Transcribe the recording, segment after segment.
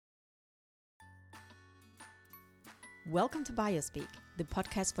Welcome to BioSpeak, the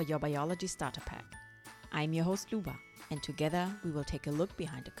podcast for your biology starter pack. I'm your host Luba, and together we will take a look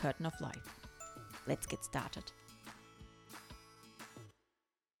behind the curtain of life. Let's get started.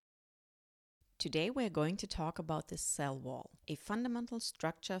 Today we're going to talk about the cell wall, a fundamental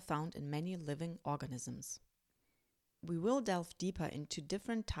structure found in many living organisms. We will delve deeper into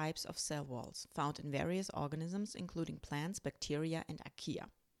different types of cell walls found in various organisms, including plants, bacteria, and archaea.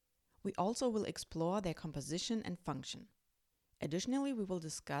 We also will explore their composition and function. Additionally, we will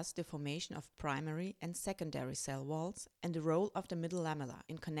discuss the formation of primary and secondary cell walls and the role of the middle lamella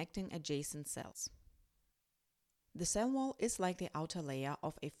in connecting adjacent cells. The cell wall is like the outer layer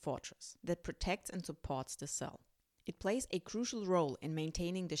of a fortress that protects and supports the cell. It plays a crucial role in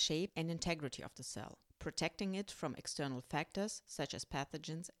maintaining the shape and integrity of the cell, protecting it from external factors such as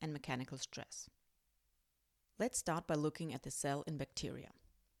pathogens and mechanical stress. Let's start by looking at the cell in bacteria.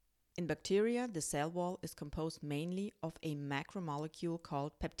 In bacteria, the cell wall is composed mainly of a macromolecule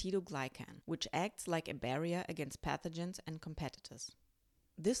called peptidoglycan, which acts like a barrier against pathogens and competitors.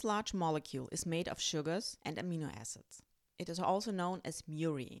 This large molecule is made of sugars and amino acids. It is also known as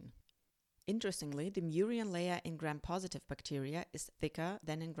murine. Interestingly, the murine layer in gram-positive bacteria is thicker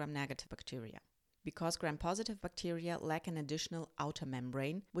than in gram-negative bacteria, because gram-positive bacteria lack an additional outer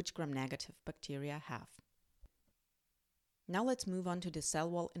membrane, which gram-negative bacteria have. Now let's move on to the cell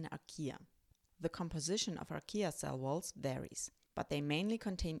wall in archaea. The composition of archaea cell walls varies, but they mainly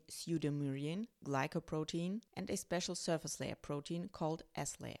contain pseudomurine, glycoprotein, and a special surface layer protein called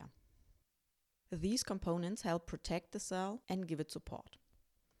S-layer. These components help protect the cell and give it support.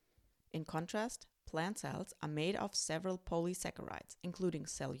 In contrast, plant cells are made of several polysaccharides, including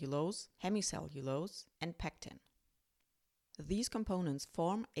cellulose, hemicellulose, and pectin. These components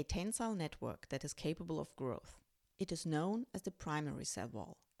form a tensile network that is capable of growth. It is known as the primary cell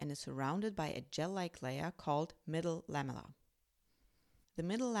wall and is surrounded by a gel-like layer called middle lamella. The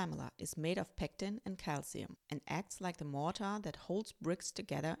middle lamella is made of pectin and calcium and acts like the mortar that holds bricks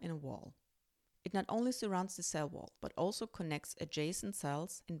together in a wall. It not only surrounds the cell wall, but also connects adjacent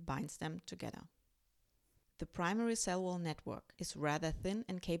cells and binds them together. The primary cell wall network is rather thin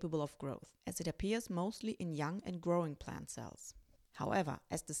and capable of growth, as it appears mostly in young and growing plant cells. However,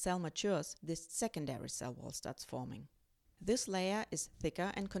 as the cell matures, this secondary cell wall starts forming. This layer is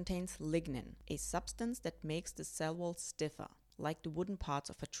thicker and contains lignin, a substance that makes the cell wall stiffer, like the wooden parts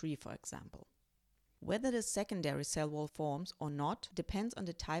of a tree, for example. Whether the secondary cell wall forms or not depends on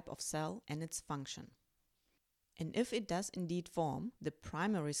the type of cell and its function. And if it does indeed form, the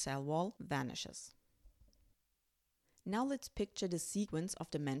primary cell wall vanishes. Now let's picture the sequence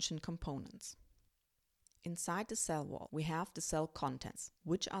of the mentioned components. Inside the cell wall, we have the cell contents,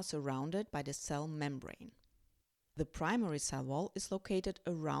 which are surrounded by the cell membrane. The primary cell wall is located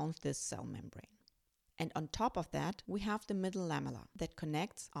around this cell membrane. And on top of that, we have the middle lamella that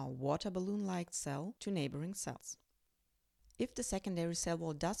connects our water balloon-like cell to neighboring cells. If the secondary cell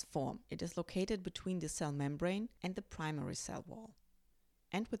wall does form, it is located between the cell membrane and the primary cell wall.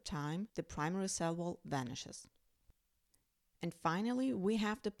 And with time, the primary cell wall vanishes. And finally, we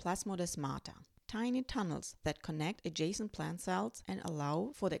have the plasmodesmata, tiny tunnels that connect adjacent plant cells and allow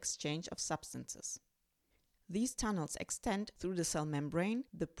for the exchange of substances. These tunnels extend through the cell membrane,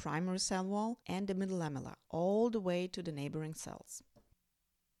 the primary cell wall, and the middle lamella, all the way to the neighboring cells.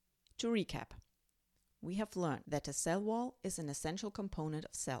 To recap, we have learned that the cell wall is an essential component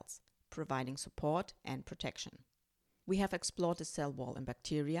of cells, providing support and protection. We have explored the cell wall in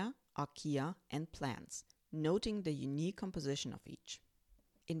bacteria, archaea, and plants, noting the unique composition of each.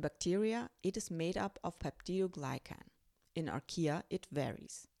 In bacteria, it is made up of peptidoglycan. In archaea, it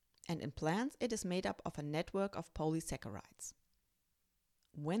varies. And in plants, it is made up of a network of polysaccharides.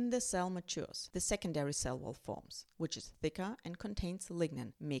 When the cell matures, the secondary cell wall forms, which is thicker and contains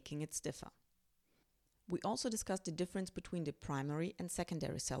lignin, making it stiffer. We also discussed the difference between the primary and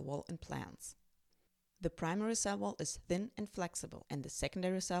secondary cell wall in plants. The primary cell wall is thin and flexible, and the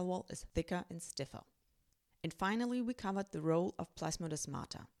secondary cell wall is thicker and stiffer. And finally, we covered the role of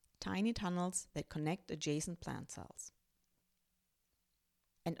plasmodesmata, tiny tunnels that connect adjacent plant cells.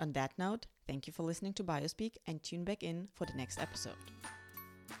 And on that note, thank you for listening to BioSpeak and tune back in for the next episode.